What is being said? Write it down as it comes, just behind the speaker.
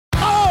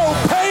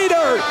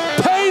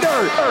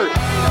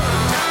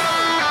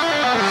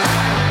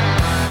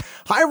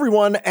Hi,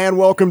 everyone, and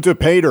welcome to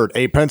Pay Dirt,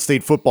 a Penn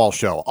State football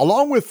show.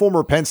 Along with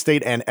former Penn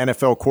State and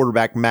NFL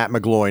quarterback Matt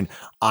McGloin,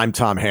 I'm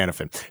Tom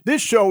Hannafin.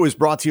 This show is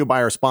brought to you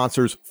by our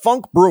sponsors,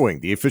 Funk Brewing,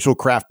 the official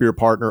craft beer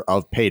partner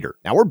of Pay Dirt.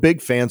 Now, we're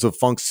big fans of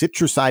Funk's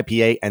Citrus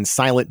IPA and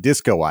Silent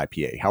Disco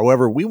IPA.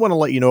 However, we want to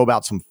let you know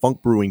about some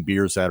Funk Brewing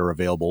beers that are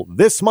available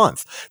this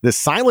month. The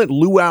Silent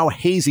Luau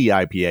Hazy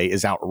IPA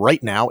is out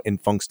right now in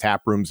Funk's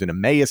tap rooms in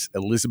Emmaus,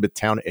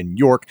 Elizabethtown, and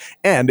York,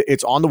 and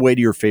it's on the way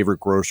to your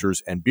favorite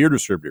grocers and beer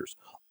distributors.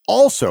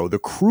 Also, the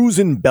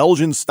Cruisin'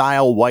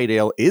 Belgian-style white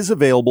ale is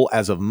available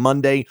as of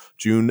Monday,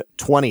 June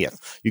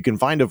 20th. You can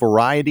find a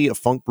variety of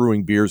Funk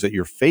Brewing beers at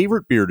your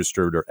favorite beer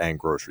distributor and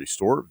grocery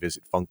store.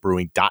 Visit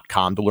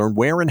funkbrewing.com to learn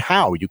where and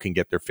how you can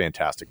get their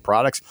fantastic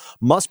products.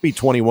 Must be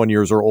 21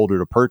 years or older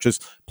to purchase.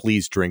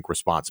 Please drink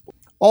responsibly.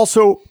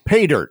 Also,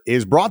 Pay Dirt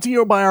is brought to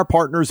you by our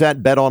partners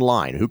at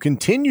BetOnline, who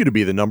continue to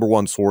be the number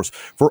one source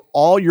for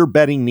all your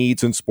betting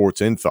needs and sports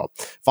info.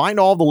 Find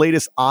all the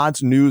latest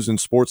odds, news, and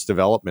sports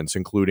developments,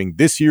 including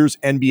this year's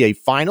NBA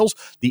Finals,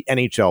 the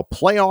NHL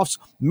playoffs,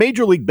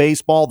 Major League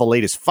Baseball, the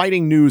latest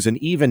fighting news, and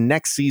even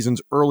next season's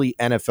early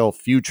NFL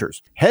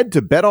futures. Head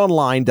to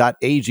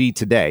betonline.ag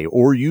today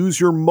or use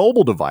your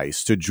mobile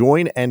device to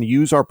join and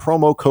use our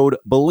promo code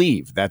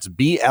BELIEVE, that's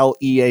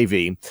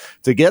BLEAV,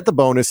 to get the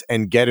bonus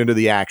and get into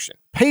the action.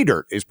 Pay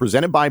Dirt is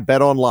presented by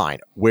BetOnline,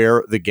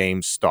 where the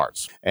game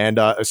starts. And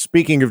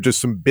speaking of just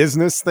some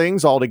business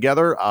things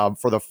altogether,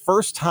 for the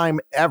first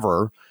time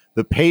ever,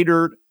 the Pay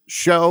Dirt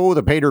show,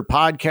 the Pay Dirt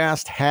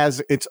podcast,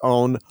 has its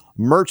own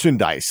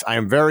merchandise. I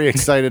am very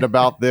excited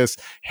about this.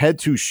 Head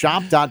to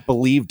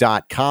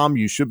shop.believe.com.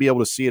 You should be able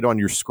to see it on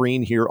your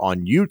screen here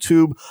on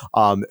YouTube.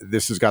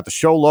 This has got the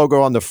show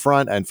logo on the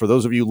front. And for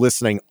those of you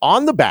listening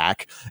on the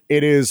back,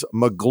 it is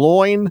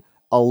McGloin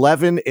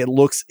 11. It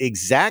looks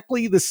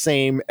exactly the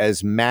same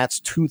as Matt's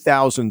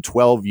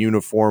 2012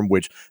 uniform,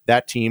 which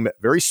that team,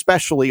 very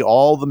specially,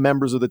 all the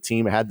members of the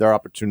team had their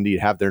opportunity to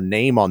have their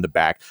name on the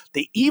back.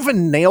 They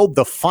even nailed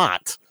the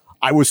font.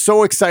 I was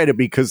so excited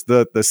because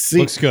the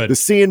C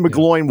in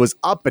McGloin was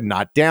up and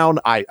not down.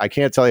 I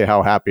can't tell you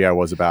how happy I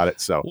was about it.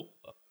 So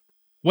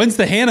when's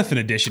the Hannafin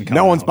edition coming?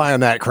 No one's buying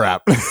that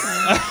crap.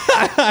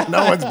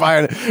 No one's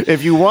buying it.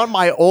 If you want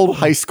my old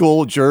high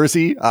school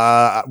jersey,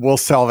 we'll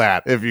sell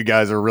that if you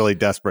guys are really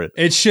desperate.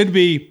 It should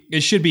be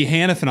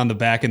Hannafin on the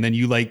back, and then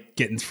you like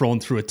getting thrown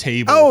through a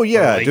table. Oh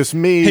yeah, like just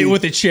me hit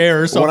with a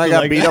chair or something. When I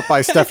got beat up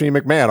by Stephanie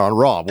McMahon on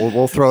Raw,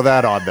 we'll throw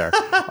that on there.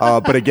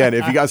 But again,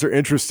 if you guys are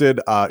interested,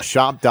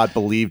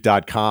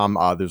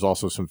 shop.believe.com. There's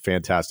also some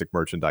fantastic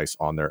merchandise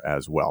on there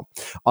as well.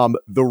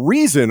 The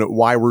reason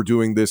why we're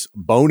doing this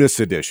bonus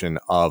edition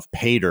of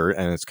Pay Dirt,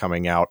 and it's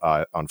coming out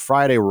on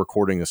Friday. We're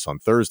recording this on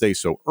Thursday.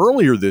 So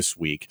earlier this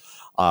week,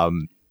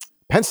 Penn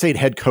State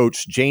head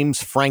coach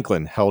James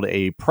Franklin held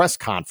a press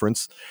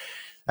conference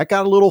that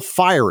got a little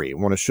fiery. I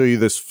want to show you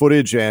this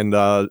footage and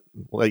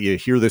let you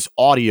hear this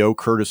audio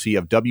courtesy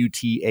of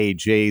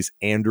WTAJ's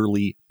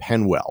Anderly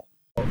Penwell.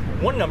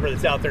 One number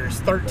that's out there is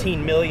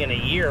 $13 million a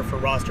year for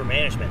roster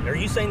management. Are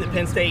you saying that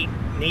Penn State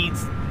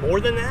needs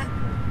more than that?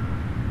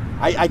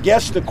 I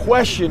guess the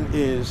question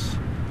is,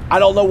 I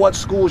don't know what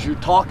schools you're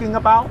talking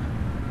about,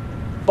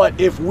 but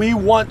if we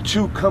want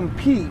to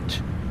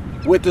compete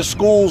with the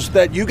schools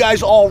that you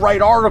guys all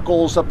write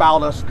articles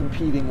about us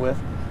competing with,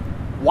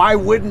 why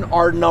wouldn't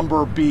our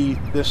number be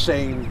the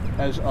same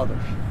as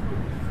others?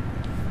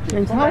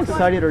 James, how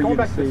excited are you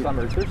to see?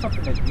 Summer, is there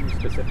something that you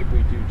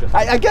specifically do just...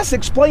 I guess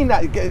explain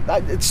that.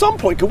 At some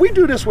point, can we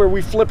do this where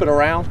we flip it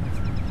around?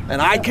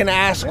 And I can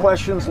ask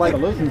questions like,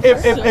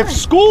 if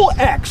school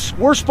X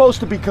we're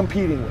supposed to be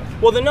competing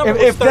with. Well, the number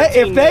was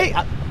 13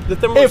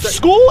 if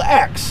school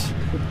X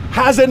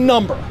has a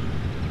number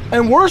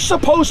and we're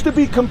supposed to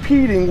be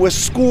competing with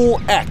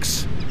school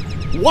X,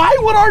 why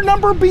would our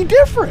number be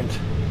different?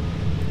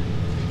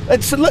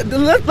 Let's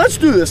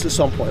do this at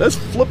some point. Let's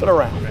flip it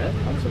around.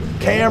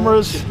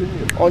 Cameras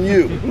on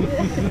you.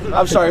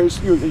 I'm sorry, it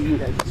was you.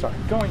 Sorry.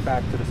 Going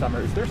back to the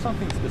summer, is there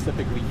something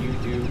specifically you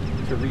do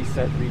to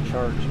reset,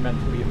 recharge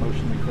mentally,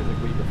 emotionally,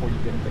 physically before you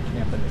get into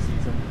camp in the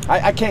season?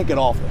 I can't get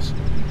off this.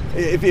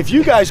 If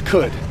you guys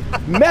could,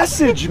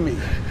 message me.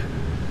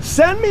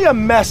 Send me a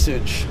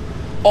message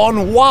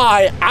on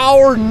why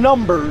our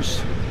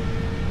numbers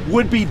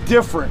would be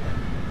different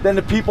than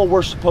the people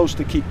we're supposed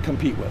to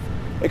compete with.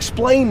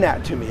 Explain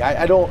that to me.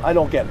 I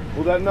don't get it.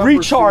 Well, that number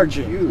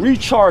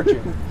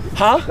recharging.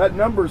 Huh? That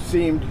number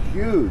seemed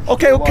huge.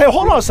 Okay,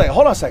 hold on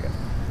a second.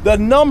 The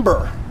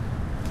number.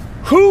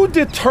 Who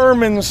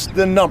determines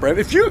the number?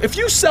 If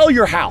you sell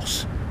your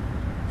house,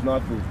 it's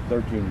not for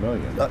 $13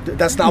 million.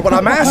 That's not what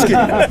I'm asking.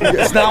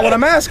 It's not what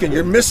I'm asking.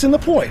 You're missing the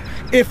point.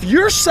 If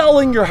you're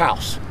selling your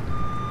house,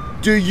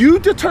 do you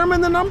determine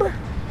the number?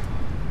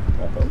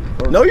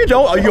 No, you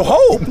don't. You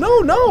hope.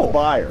 No.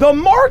 Buyer. The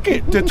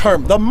market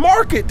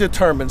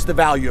determines the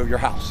value of your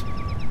house.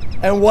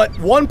 And what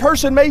one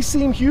person may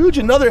seem huge,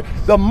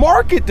 the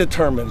market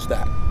determines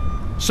that.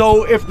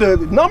 So if the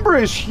number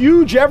is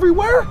huge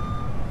everywhere,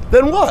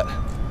 then what?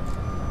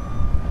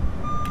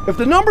 If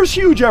the number's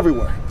huge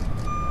everywhere.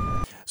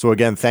 So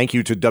again, thank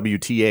you to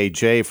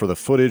WTAJ for the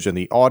footage and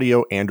the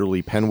audio, Andrew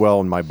Lee Penwell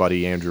and my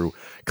buddy Andrew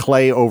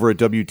Clay over at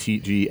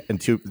WTG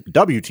and to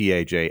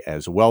WTAJ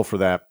as well for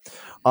that.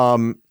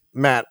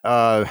 Matt,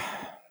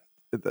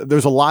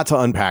 there's a lot to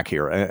unpack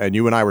here, and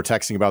you and I were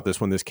texting about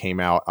this when this came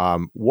out.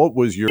 What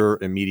was your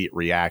immediate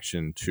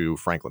reaction to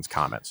Franklin's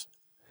comments?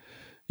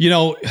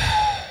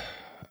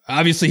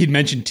 Obviously he'd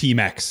mentioned Team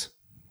X,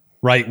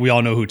 right? We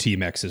all know who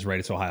Team X is, right?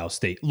 It's Ohio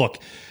State. Look,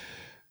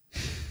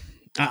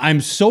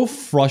 I'm so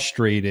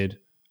frustrated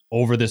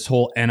over this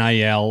whole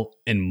NIL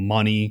and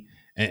money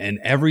and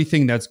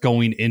everything that's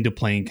going into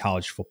playing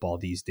college football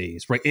these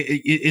days, right?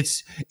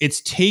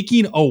 It's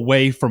taking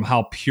away from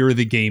how pure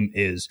the game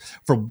is.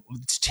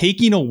 It's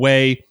taking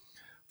away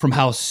from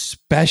how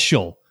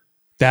special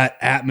that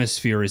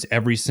atmosphere is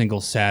every single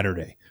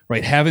Saturday,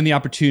 right? Having the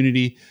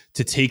opportunity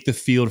to take the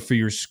field for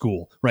your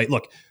school, right?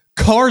 Look,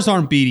 cars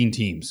aren't beating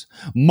teams.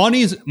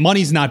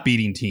 Money's not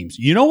beating teams.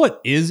 You know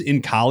what is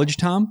in college,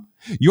 Tom?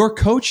 Your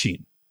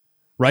coaching,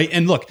 right?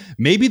 And look,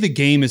 maybe the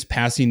game is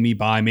passing me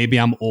by. Maybe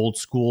I'm old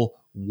school,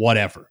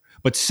 whatever.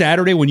 But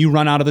Saturday, when you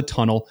run out of the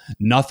tunnel,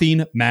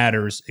 nothing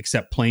matters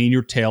except playing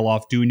your tail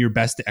off, doing your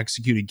best to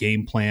execute a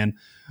game plan,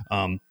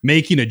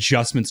 making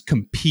adjustments,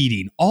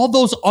 competing. All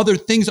those other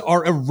things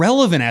are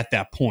irrelevant at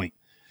that point.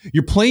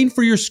 You're playing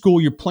for your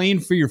school, you're playing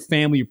for your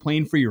family, you're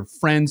playing for your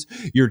friends,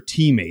 your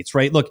teammates,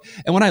 right? Look,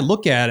 and when I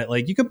look at it,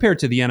 like you compare it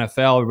to the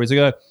NFL, everybody's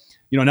like,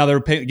 now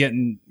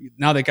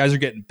that guys are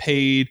getting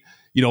paid,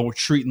 we're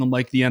treating them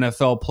like the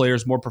NFL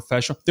players, more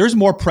professional. There's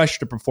more pressure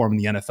to perform in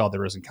the NFL than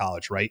there is in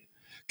college, right?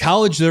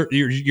 College,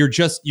 you're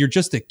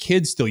just a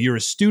kid still. You're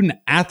a student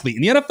athlete.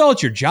 In the NFL,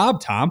 it's your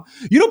job, Tom.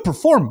 You don't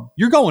perform,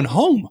 you're going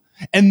home,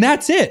 and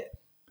that's it.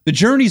 The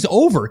journey's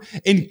over.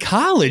 In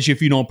college,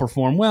 if you don't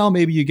perform well,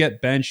 maybe you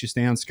get benched, you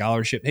stay on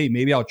scholarship. Hey,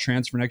 maybe I'll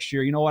transfer next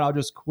year. You know what? I'll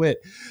just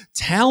quit.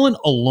 Talent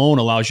alone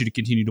allows you to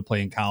continue to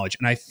play in college.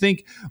 And I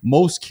think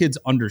most kids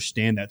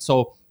understand that.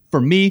 So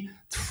for me,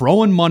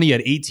 throwing money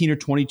at 18 or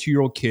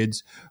 22-year-old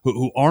kids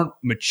who aren't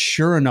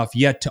mature enough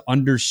yet to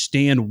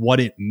understand what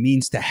it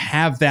means to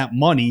have that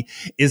money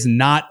is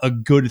not a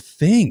good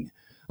thing.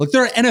 Look,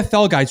 there are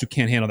NFL guys who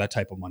can't handle that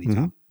type of money, Tom.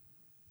 Mm-hmm.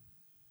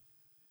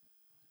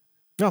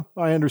 No,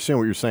 I understand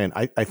what you're saying.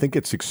 I think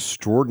it's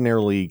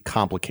extraordinarily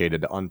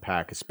complicated to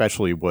unpack,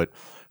 especially what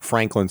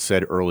Franklin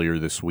said earlier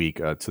this week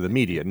to the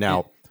media.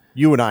 Now,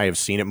 you and I have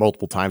seen it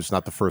multiple times. It's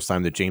not the first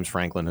time that James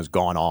Franklin has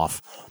gone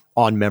off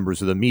on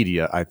members of the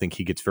media. I think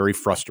he gets very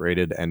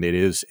frustrated, and it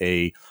is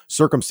a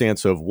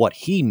circumstance of what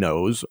he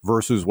knows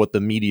versus what the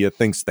media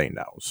thinks they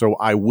know. So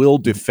I will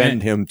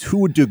defend him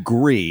to a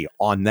degree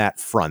on that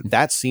front.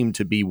 That seemed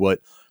to be what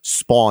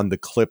spawned the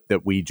clip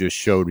that we just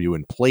showed you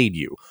and played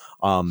you.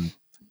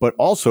 But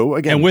also,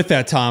 again... And with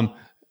that, Tom,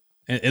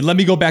 and let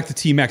me go back to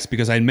Team X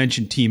because I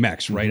mentioned Team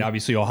X, right? Mm-hmm.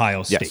 Obviously,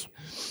 Ohio State.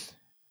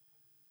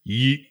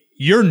 Yes.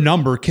 Your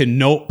number can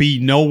be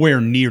nowhere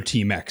near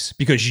Team X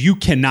because you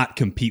cannot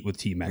compete with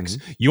Team X.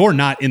 Mm-hmm. You're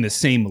not in the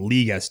same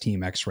league as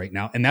Team X right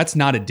now, and that's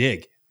not a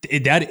dig.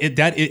 It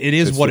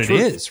is it's what it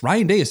truth. Is.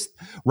 Ryan Day is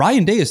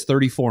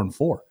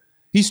 34-4.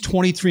 He's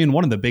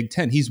 23-1 in the Big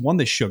Ten. He's won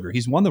the Sugar.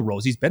 He's won the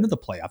Rose. He's been to the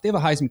playoff. They have a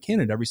Heisman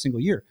candidate every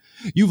single year.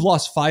 You've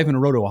lost 5 in a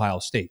row to Ohio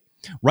State.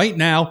 Right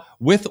now,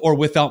 with or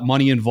without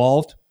money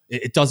involved,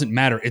 it doesn't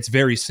matter. It's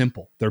very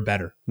simple. They're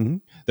better. Mm-hmm.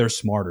 They're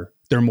smarter.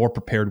 They're more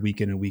prepared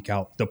week in and week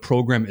out. The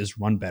program is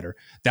run better.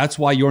 That's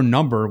why your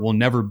number will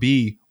never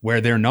be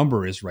where their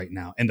number is right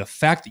now. And the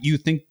fact that you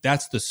think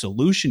that's the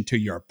solution to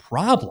your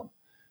problem,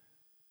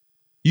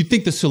 you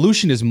think the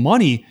solution is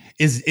money,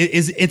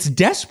 it's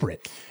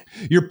desperate.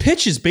 Your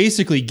pitch is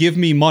basically give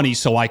me money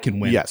so I can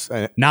win. Yes.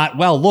 Not,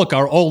 well, look,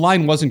 our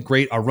O-line wasn't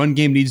great. Our run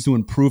game needs to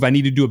improve. I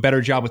need to do a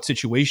better job with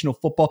situational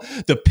football.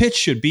 The pitch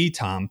should be,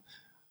 Tom,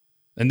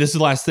 and this is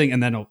the last thing,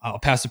 and then I'll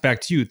pass it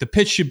back to you. The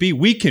pitch should be,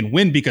 we can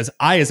win because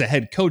I, as a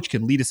head coach,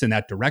 can lead us in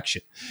that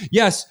direction.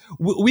 Yes,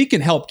 we can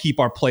help keep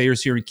our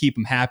players here and keep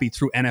them happy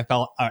through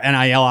NFL,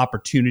 NIL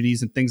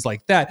opportunities and things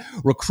like that.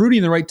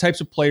 Recruiting the right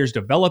types of players,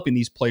 developing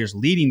these players,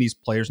 leading these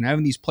players, and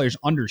having these players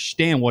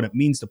understand what it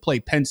means to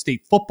play Penn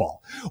State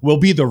football will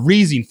be the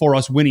reason for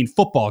us winning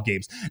football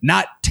games,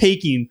 not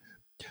taking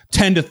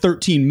 $10 to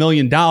 $13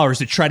 million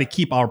to try to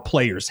keep our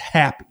players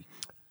happy.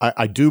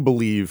 I do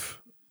believe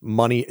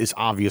money is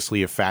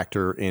obviously a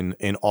factor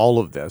in all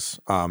of this.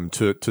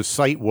 To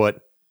cite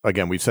what,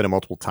 again, we've said it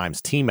multiple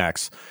times, Team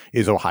X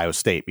is Ohio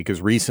State, because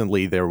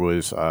recently there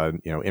was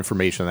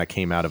information that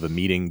came out of a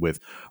meeting with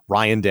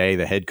Ryan Day,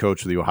 the head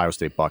coach of the Ohio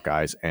State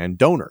Buckeyes, and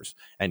donors.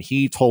 And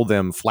he told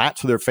them flat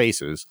to their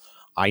faces,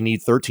 I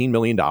need $13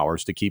 million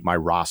to keep my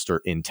roster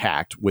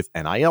intact with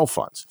NIL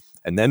funds.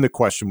 And then the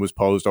question was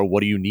posed,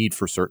 what do you need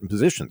for certain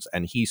positions?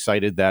 And he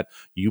cited that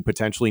you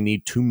potentially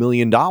need $2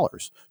 million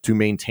to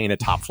maintain a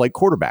top flight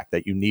quarterback,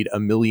 that you need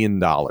 $1 million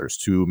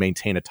to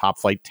maintain a top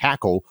flight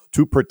tackle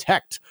to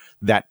protect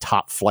that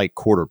top flight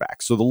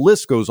quarterback. So the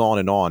list goes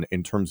on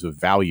in terms of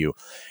value.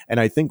 And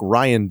I think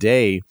Ryan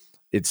Day,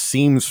 it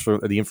seems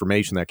from the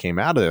information that came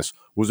out of this,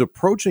 was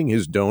approaching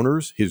his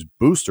donors, his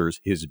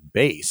boosters, his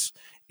base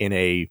in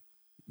a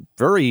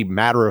very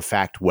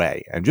matter-of-fact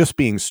way and just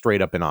being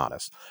straight up and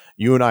honest.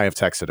 You and I have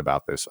texted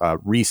about this.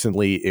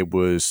 Recently, it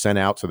was sent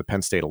out to the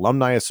Penn State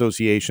Alumni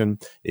Association.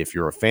 If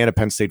you're a fan of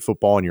Penn State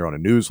football and you're on a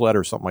newsletter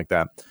or something like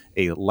that,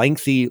 a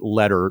lengthy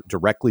letter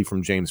directly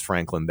from James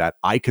Franklin that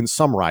I can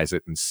summarize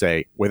it and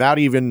say, without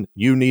even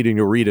you needing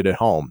to read it at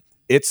home,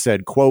 it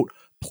said, quote,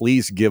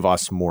 "Please give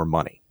us more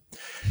money."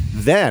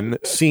 Then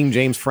seeing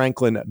James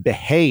Franklin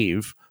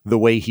behave the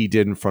way he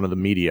did in front of the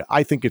media,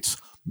 I think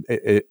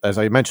as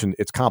I mentioned,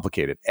 it's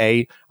complicated.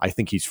 I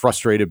think he's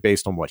frustrated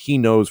based on what he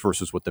knows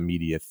versus what the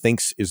media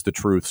thinks is the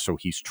truth. So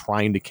he's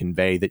trying to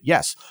convey that,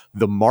 yes,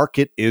 the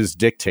market is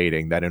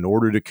dictating that in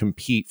order to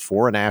compete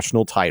for a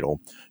national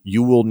title,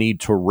 you will need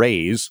to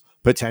raise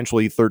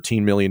potentially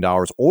 $13 million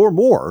or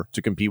more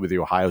to compete with the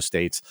Ohio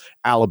States,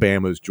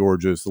 Alabamas,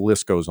 Georgias, the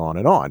list goes on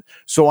and on.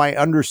 So I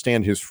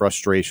understand his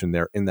frustration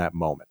there in that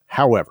moment.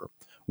 However,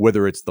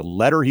 whether it's the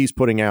letter he's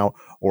putting out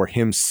or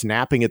him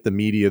snapping at the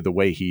media the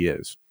way he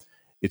is,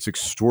 it's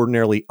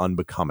extraordinarily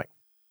unbecoming.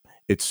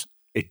 It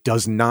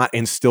does not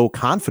instill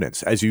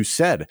confidence. As you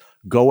said,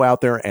 go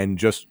out there and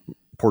just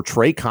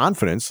portray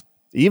confidence.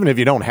 Even if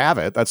you don't have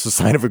it, that's the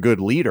sign of a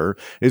good leader,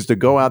 is to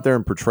go out there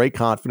and portray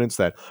confidence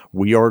that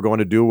we are going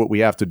to do what we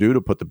have to do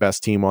to put the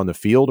best team on the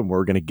field and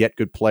we're going to get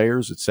good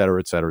players, et cetera,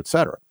 et cetera, et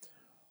cetera.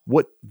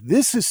 What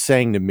this is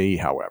saying to me,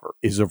 however,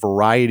 is a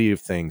variety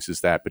of things, is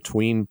that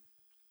between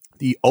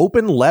the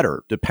open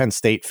letter to Penn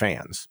State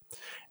fans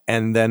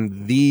and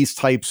then these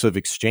types of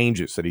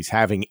exchanges that he's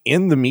having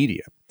in the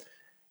media,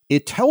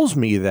 it tells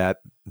me that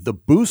the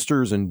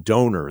boosters and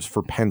donors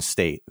for Penn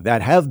State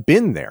that have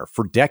been there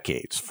for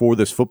decades for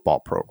this football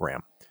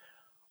program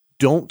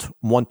don't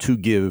want to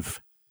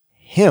give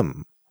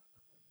him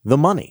the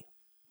money.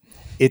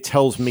 It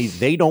tells me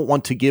they don't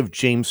want to give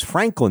James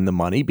Franklin the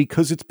money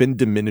because it's been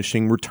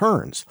diminishing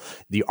returns.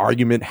 The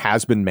argument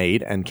has been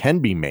made and can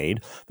be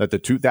made that the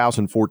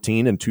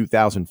 2014 and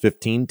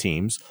 2015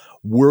 teams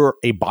were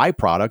a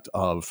byproduct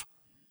of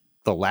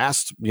the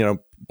last,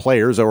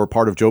 players that were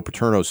part of Joe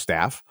Paterno's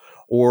staff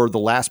or the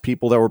last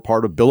people that were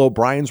part of Bill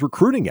O'Brien's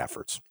recruiting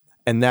efforts.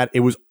 And that it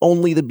was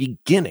only the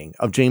beginning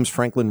of James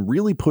Franklin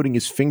really putting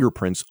his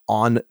fingerprints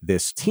on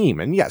this team.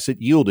 And yes,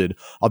 it yielded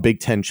a Big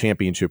Ten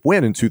championship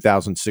win in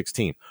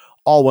 2016.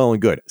 All well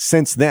and good.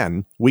 Since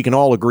then, we can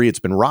all agree it's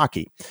been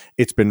rocky.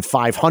 It's been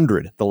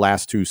 500 the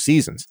last two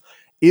seasons.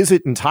 Is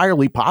it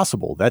entirely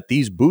possible that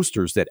these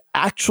boosters that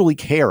actually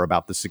care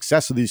about the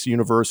success of this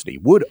university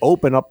would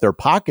open up their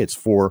pockets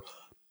for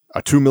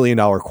a $2 million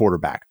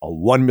quarterback, a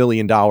 $1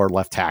 million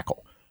left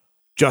tackle,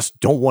 just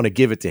don't want to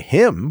give it to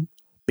him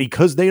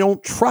because they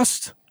don't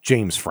trust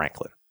James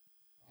Franklin?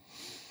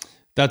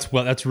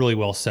 That's really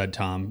well said,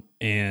 Tom.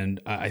 And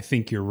I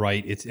think you're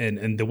right.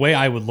 And the way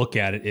I would look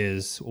at it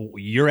is,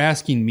 you're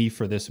asking me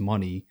for this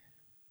money,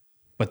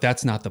 but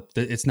it's not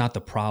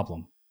the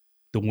problem.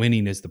 The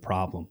winning is the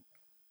problem.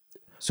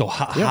 So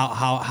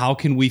how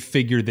can we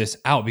figure this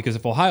out? Because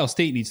if Ohio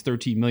State needs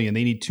 $13 million,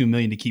 they need $2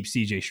 million to keep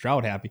CJ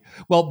Stroud happy.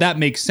 Well, that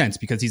makes sense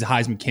because he's a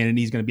Heisman candidate.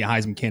 He's going to be a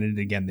Heisman candidate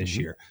again this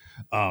year.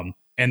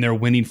 And they're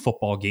winning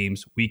football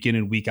games week in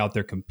and week out.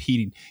 They're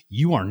competing.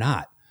 You are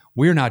not.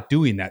 We're not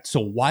doing that. So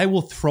why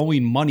will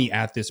throwing money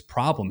at this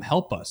problem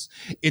help us?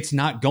 It's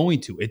not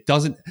going to. It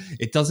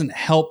doesn't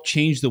help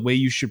change the way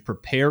you should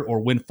prepare or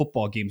win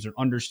football games or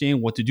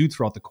understand what to do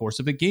throughout the course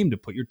of a game to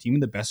put your team in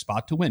the best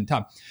spot to win.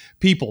 Tom,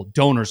 people,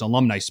 donors,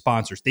 alumni,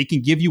 sponsors, they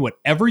can give you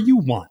whatever you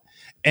want.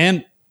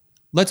 And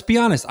let's be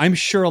honest, I'm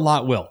sure a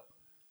lot will.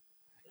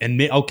 And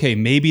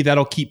maybe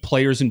that'll keep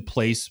players in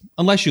place,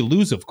 unless you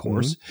lose, of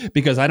course,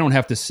 because I don't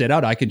have to sit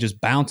out. I can just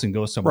bounce and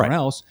go somewhere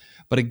else.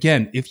 But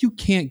again, if you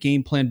can't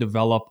game plan,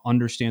 develop,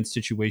 understand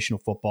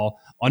situational football,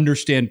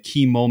 understand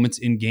key moments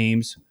in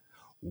games,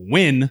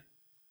 win,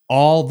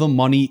 all the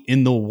money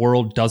in the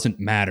world doesn't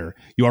matter.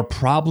 Your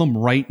problem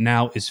right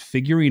now is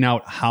figuring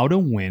out how to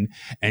win,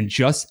 and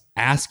just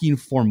asking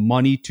for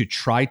money to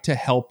try to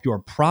help your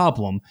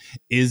problem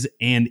is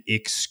an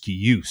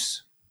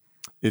excuse.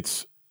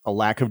 It's a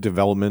lack of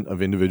development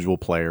of individual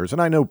players. And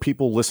I know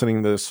people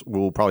listening to this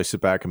will probably sit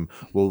back and,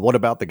 well, what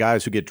about the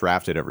guys who get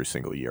drafted every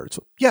single year?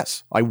 So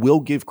yes, I will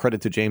give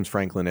credit to James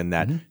Franklin in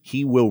that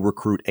he will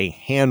recruit a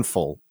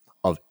handful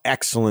of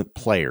excellent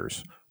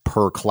players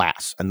per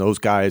class. And those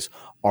guys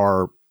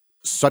are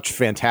such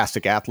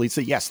fantastic athletes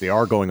that, yes, they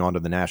are going on to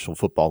the National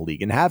Football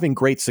League and having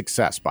great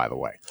success, by the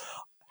way.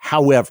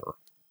 However,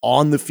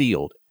 on the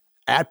field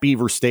at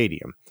Beaver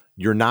Stadium,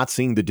 you're not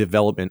seeing the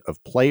development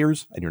of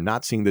players, and you're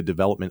not seeing the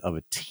development of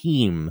a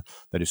team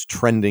that is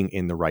trending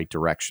in the right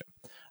direction.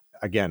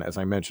 Again, as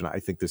I mentioned, I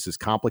think this is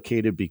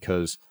complicated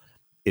because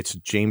it's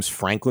James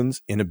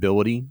Franklin's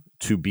inability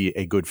to be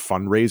a good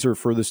fundraiser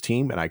for this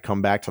team. And I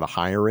come back to the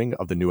hiring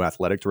of the new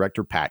athletic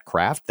director, Pat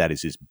Kraft. That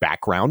is his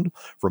background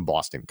from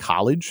Boston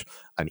College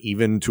and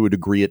even to a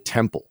degree at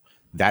Temple.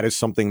 That is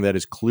something that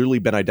has clearly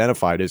been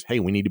identified as, hey,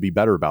 we need to be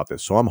better about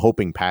this. So I'm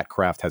hoping Pat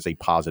Kraft has a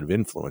positive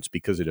influence,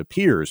 because it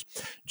appears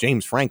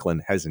James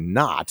Franklin has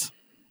not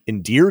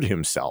endeared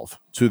himself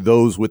to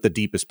those with the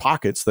deepest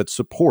pockets that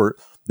support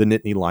the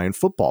Nittany Lion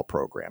football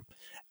program.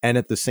 And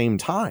at the same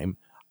time,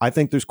 I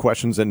think there's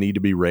questions that need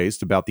to be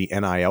raised about the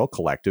NIL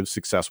collective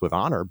Success with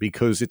Honor,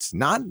 because it's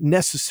not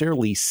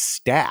necessarily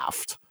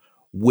staffed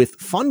with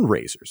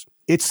fundraisers.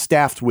 It's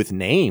staffed with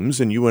names,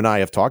 and you and I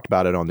have talked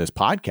about it on this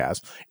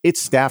podcast.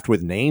 It's staffed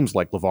with names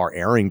like LeVar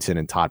Arrington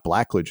and Todd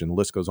Blackledge, and the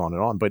list goes on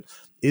and on. But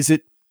is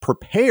it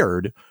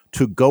prepared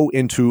to go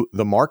into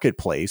the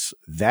marketplace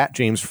that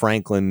James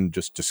Franklin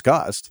just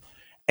discussed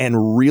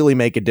and really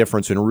make a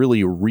difference and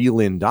really reel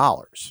in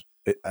dollars?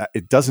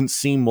 It doesn't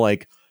seem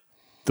like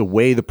the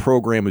way the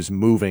program is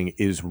moving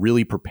is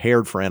really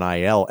prepared for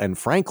NIL. And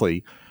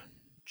frankly,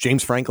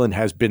 James Franklin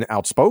has been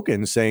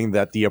outspoken saying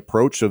that the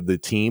approach of the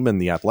team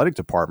and the athletic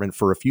department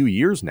for a few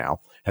years now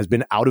has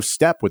been out of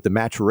step with the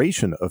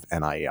maturation of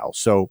NIL.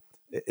 So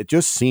it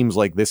just seems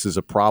like this is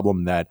a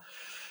problem that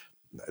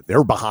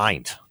they're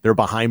behind. They're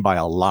behind by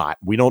a lot.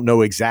 We don't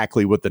know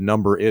exactly what the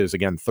number is.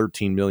 Again,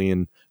 13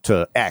 million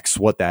to X,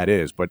 what that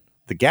is, but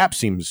the gap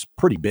seems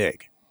pretty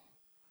big.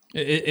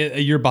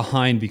 You're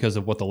behind because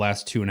of what the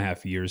last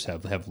 2.5 years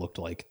have looked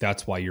like.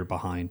 That's why you're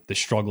behind. The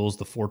struggles,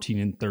 the 14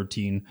 and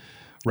 13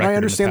 record. I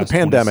understand the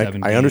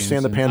pandemic. I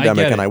understand the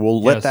pandemic, and I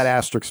will let that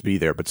asterisk be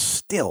there, but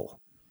still.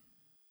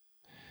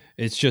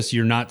 It's just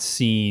you're not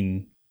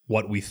seeing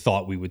what we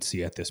thought we would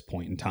see at this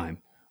point in time,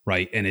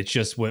 right? And it's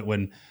just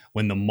when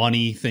the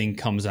money thing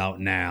comes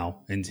out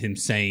now and him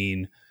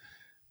saying,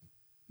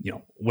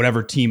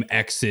 whatever team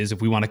X is,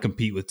 if we want to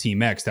compete with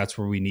team X, that's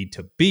where we need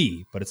to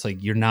be. But it's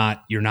like, you're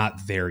not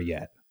there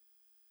yet,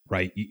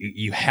 right?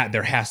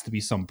 There has to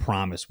be some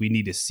promise. We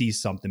need to see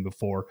something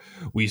before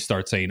we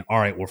start saying, all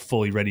right, we're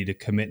fully ready to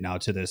commit now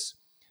to this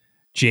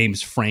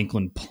James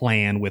Franklin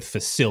plan with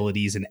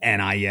facilities and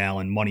NIL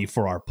and money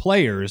for our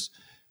players.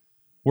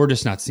 We're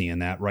just not seeing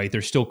that, right?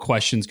 There's still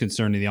questions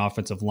concerning the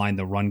offensive line,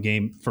 the run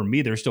game. For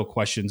me, there's still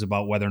questions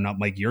about whether or not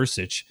Mike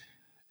Yurcich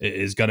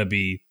is going to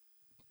be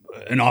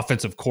an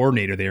offensive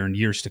coordinator there in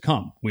years to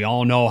come. We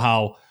all know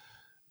how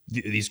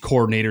these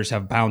coordinators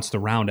have bounced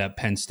around at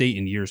Penn State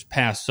in years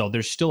past. So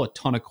there's still a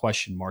ton of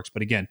question marks.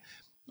 But again,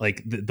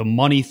 like the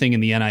money thing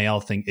and the NIL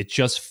thing, it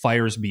just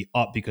fires me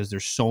up because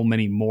there's so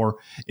many more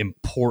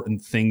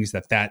important things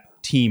that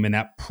team and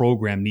that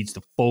program needs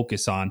to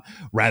focus on,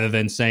 rather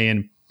than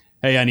saying,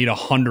 hey, I need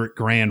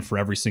 $100,000 for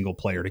every single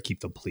player to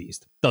keep them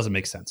pleased. Doesn't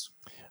make sense.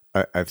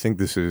 I think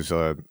this is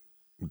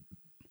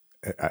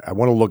I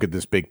want to look at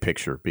this big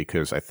picture,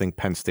 because I think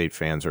Penn State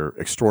fans are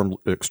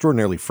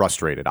extraordinarily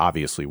frustrated,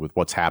 obviously, with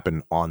what's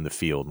happened on the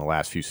field in the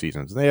last few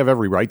seasons. They have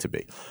every right to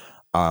be.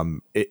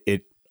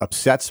 It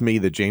upsets me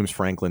that James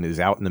Franklin is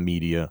out in the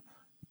media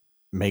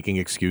making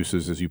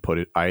excuses, as you put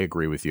it. I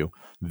agree with you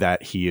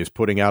that he is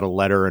putting out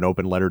an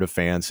open letter to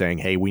fans saying,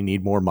 hey, we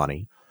need more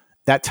money.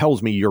 That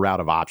tells me you're out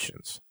of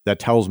options. That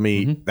tells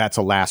me that's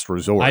a last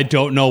resort. I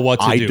don't know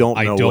what to do.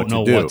 I don't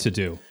know what to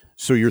do.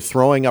 So you're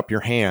throwing up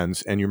your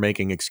hands and you're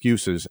making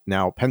excuses.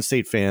 Now, Penn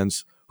State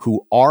fans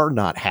who are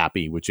not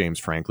happy with James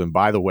Franklin,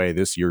 by the way,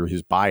 this year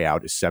his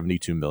buyout is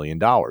 $72 million.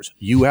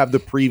 You have the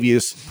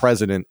previous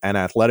president and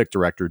athletic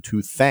director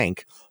to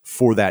thank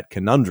for that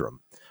conundrum.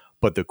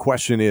 But the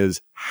question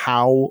is,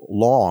 how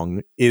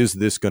long is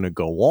this going to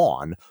go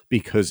on?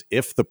 Because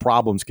if the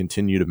problems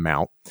continue to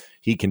mount,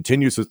 he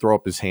continues to throw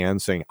up his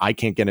hands saying, I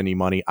can't get any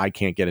money. I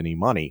can't get any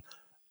money.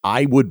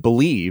 I would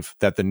believe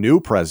that the new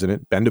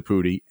president, Ben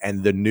DePuti,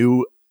 and the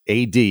new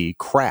AD,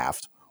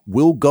 Kraft,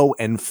 will go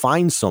and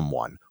find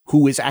someone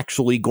who is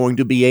actually going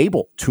to be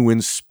able to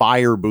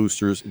inspire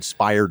boosters,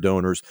 inspire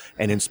donors,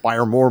 and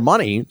inspire more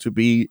money to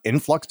be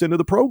influxed into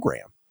the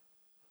program.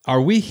 Are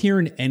we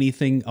hearing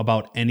anything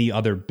about any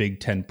other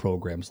Big Ten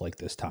programs like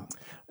this, Tom?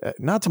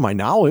 Not to my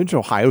knowledge.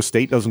 Ohio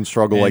State doesn't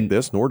struggle like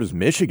this, nor does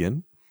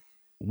Michigan.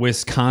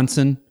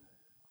 Wisconsin,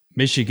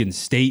 Michigan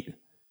State.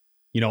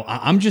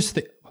 I'm just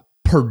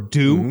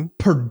Purdue.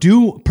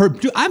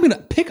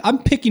 I'm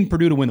picking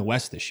Purdue to win the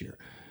West this year.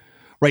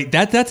 Right.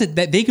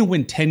 That they can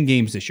win 10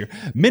 games this year.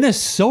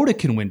 Minnesota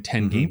can win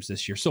 10 games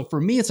this year. So for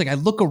me, it's like I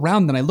look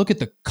around and I look at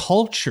the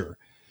culture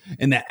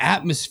and the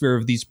atmosphere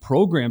of these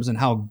programs and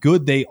how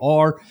good they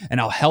are and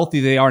how healthy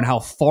they are and how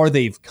far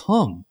they've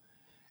come.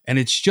 And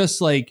it's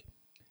just like,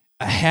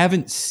 I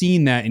haven't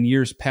seen that in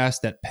years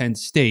past at Penn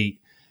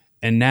State.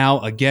 And now,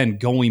 again,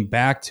 going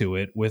back to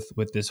it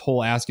with this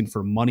whole asking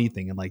for money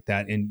thing and like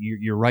that. And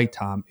you're right,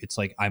 Tom. It's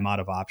like I'm out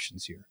of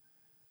options here.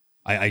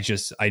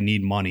 I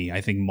need money.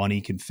 I think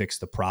money can fix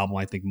the problem.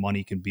 I think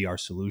money can be our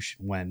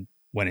solution when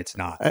it's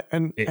not.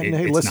 And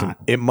hey, listen,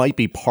 it might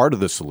be part of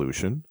the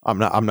solution. I'm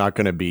not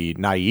going to be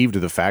naive to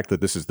the fact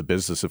that this is the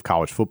business of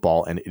college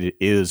football, and it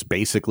is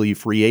basically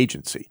free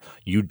agency.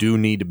 You do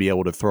need to be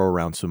able to throw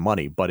around some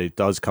money, but it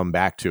does come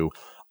back to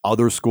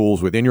other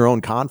schools within your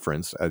own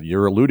conference,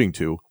 you're alluding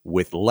to,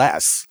 with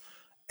less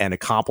and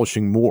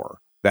accomplishing more.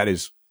 That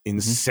is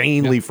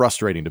insanely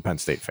frustrating to Penn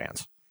State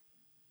fans.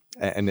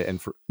 And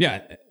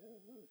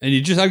you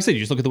just, like I said, you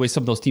just look at the way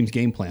some of those teams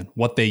game plan,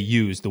 what they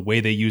use, the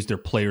way they use their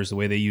players, the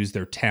way they use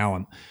their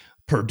talent.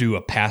 Purdue,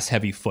 a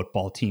pass-heavy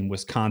football team.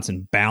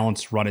 Wisconsin,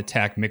 balanced run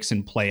attack, mix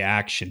and play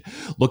action.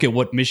 Look at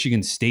what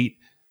Michigan State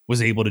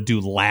was able to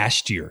do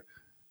last year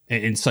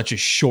in such a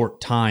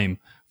short time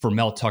for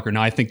Mel Tucker.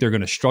 Now, I think they're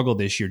going to struggle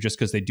this year just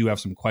because they do have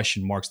some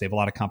question marks. They have a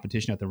lot of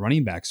competition at the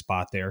running back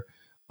spot there.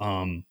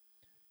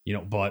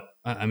 But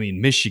I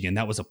mean, Michigan,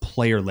 that was a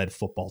player-led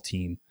football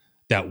team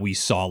that we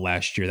saw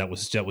last year. That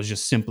was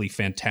just simply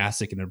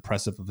fantastic and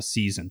impressive of a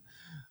season.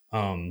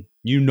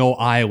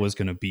 Iowa's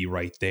going to be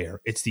right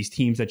there. It's these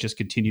teams that just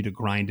continue to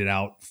grind it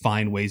out,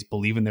 find ways,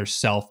 believe in their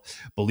self,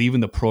 believe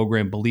in the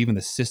program, believe in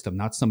the system,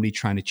 not somebody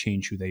trying to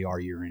change who they are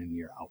year in and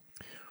year out.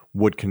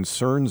 What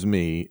concerns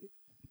me,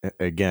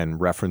 again,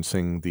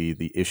 referencing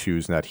the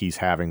issues that he's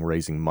having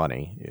raising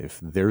money, if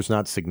there's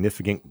not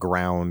significant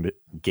ground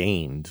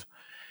gained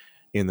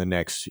in the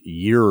next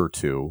year or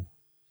two,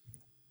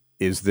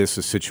 is this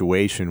a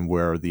situation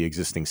where the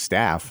existing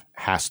staff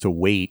has to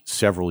wait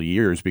several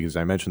years? Because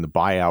I mentioned the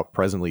buyout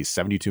presently is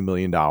 $72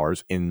 million.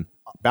 In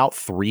about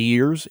 3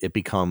 years, it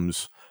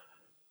becomes,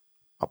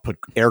 I'll put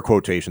air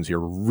quotations here,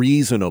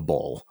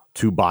 reasonable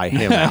to buy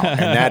him out. And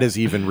that is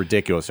even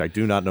ridiculous. I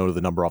do not know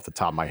the number off the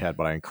top of my head,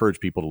 but I encourage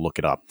people to look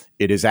it up.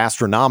 It is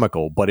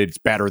astronomical, but it's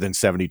better than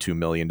 $72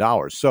 million.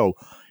 So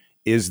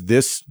is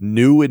this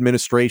new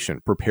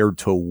administration prepared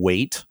to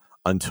wait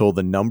until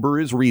the number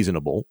is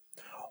reasonable?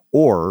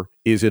 Or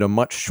is it a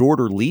much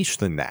shorter leash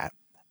than that?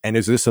 And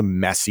is this a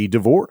messy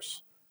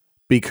divorce?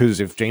 Because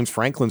if James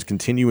Franklin's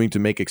continuing to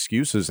make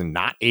excuses and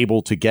not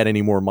able to get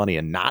any more money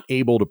and not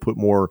able to put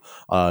more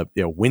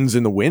wins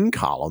in the win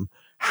column,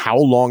 how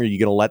long are you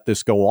going to let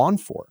this go on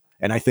for?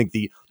 And I think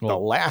the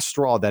last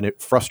straw that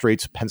it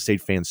frustrates Penn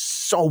State fans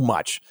so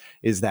much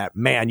is that,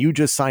 man, you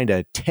just signed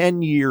a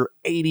 10-year,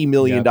 $80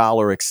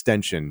 million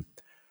extension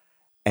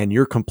and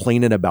you're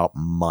complaining about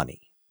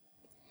money.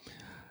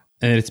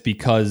 And it's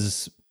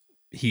because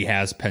he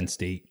has Penn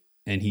State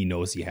and he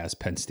knows he has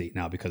Penn State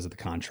now because of the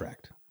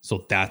contract.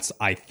 So that's,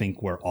 I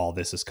think, where all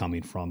this is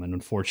coming from. And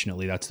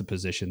unfortunately, that's the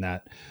position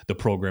that the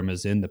program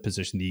is in, the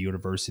position the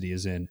university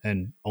is in,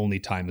 and only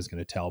time is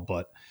going to tell.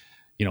 But,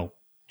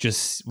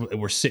 just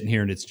we're sitting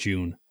here and it's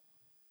June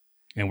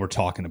and we're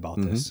talking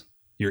about this.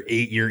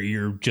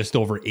 You're just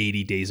over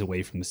 80 days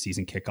away from the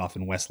season kickoff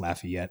in West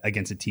Lafayette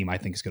against a team I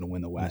think is going to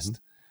win the West.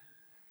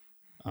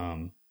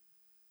 Time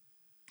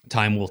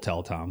will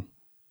tell, Tom.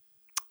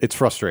 It's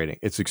frustrating.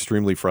 It's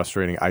extremely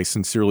frustrating. I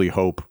sincerely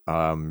hope,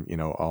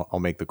 I'll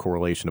make the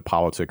correlation to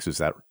politics is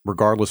that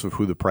regardless of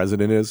who the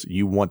president is,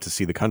 you want to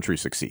see the country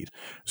succeed.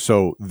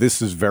 So this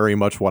is very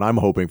much what I'm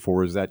hoping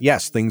for is that,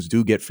 yes, things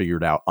do get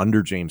figured out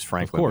under James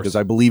Franklin because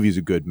I believe he's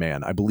a good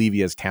man. I believe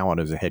he has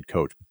talent as a head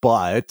coach,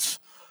 but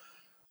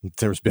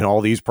there's been all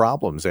these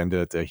problems.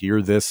 And to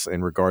hear this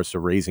in regards to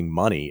raising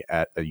money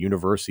at a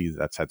university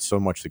that's had so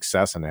much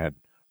success and had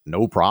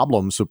no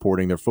problem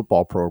supporting their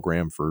football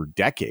program for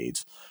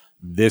decades,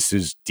 this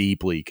is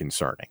deeply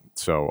concerning.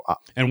 So,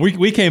 and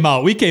we came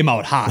out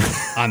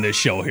hot on this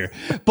show here,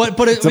 but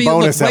it's a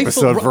bonus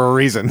episode for a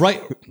reason,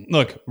 right?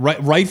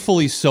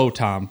 Rightfully so,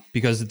 Tom,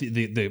 because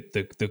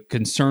the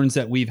concerns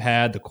that we've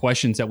had, the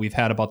questions that we've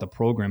had about the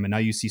program, and now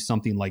you see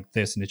something like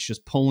this, and it's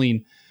just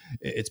pulling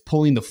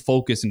the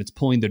focus and it's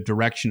pulling the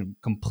direction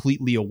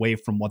completely away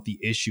from what the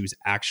issues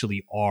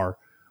actually are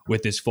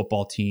with this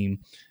football team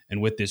and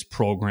with this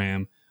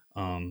program.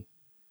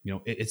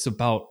 It's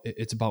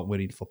about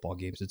winning football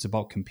games. It's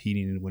about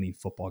competing and winning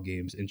football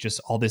games, and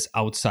just all this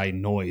outside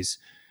noise,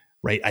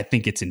 right? I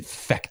think it's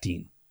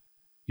infecting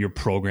your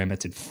program.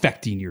 It's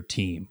infecting your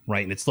team,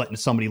 right? And it's letting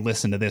somebody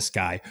listen to this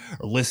guy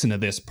or listen to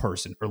this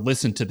person or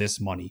listen to this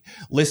money,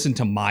 listen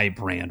to my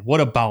brand.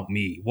 What about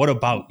me? What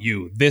about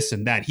you? This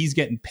and that. He's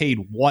getting paid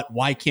what?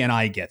 Why can't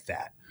I get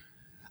that?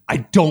 I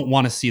don't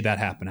want to see that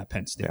happen at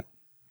Penn State. Yeah.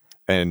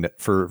 And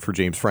for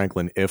James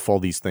Franklin, if all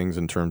these things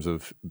in terms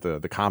of the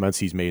comments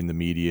he's made in the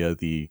media,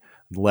 the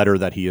letter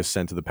that he has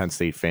sent to the Penn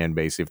State fan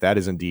base, if that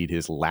is indeed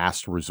his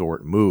last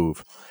resort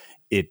move,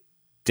 it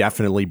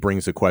definitely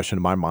brings a question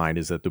to my mind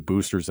is that the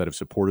boosters that have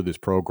supported this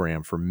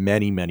program for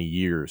many, many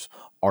years,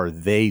 are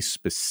they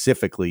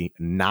specifically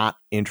not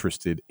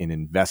interested in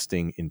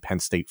investing in Penn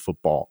State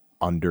football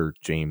under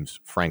James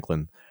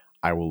Franklin?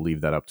 I will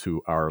leave that up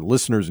to our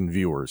listeners and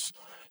viewers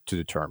to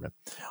determine.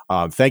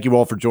 Thank you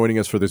all for joining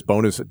us for this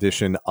bonus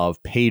edition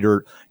of Pay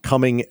Dirt.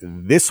 Coming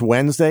this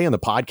Wednesday in the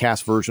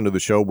podcast version of the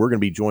show, we're going to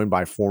be joined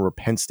by former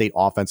Penn State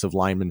offensive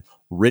lineman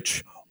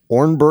Rich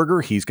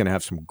Ohrnberger. He's going to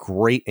have some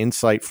great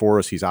insight for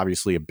us. He's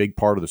obviously a big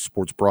part of the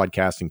sports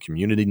broadcasting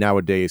community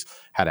nowadays,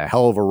 had a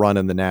hell of a run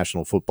in the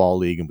National Football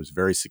League and was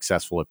very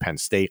successful at Penn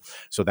State.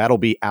 So that'll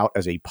be out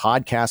as a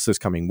podcast this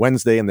coming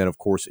Wednesday. And then, of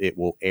course, it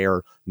will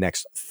air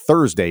next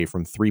Thursday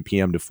from 3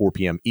 p.m. to 4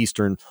 p.m.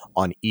 Eastern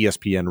on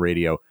ESPN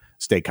Radio.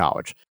 Stay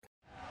college.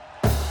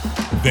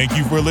 Thank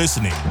you for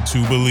listening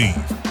to Believe.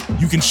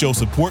 You can show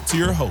support to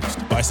your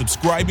host by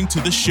subscribing to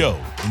the show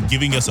and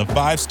giving us a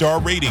 5-star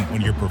rating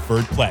on your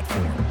preferred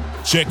platform.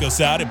 Check us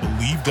out at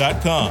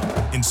Believe.com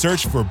and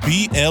search for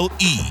BLEAV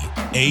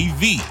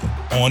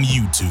on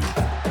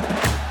YouTube.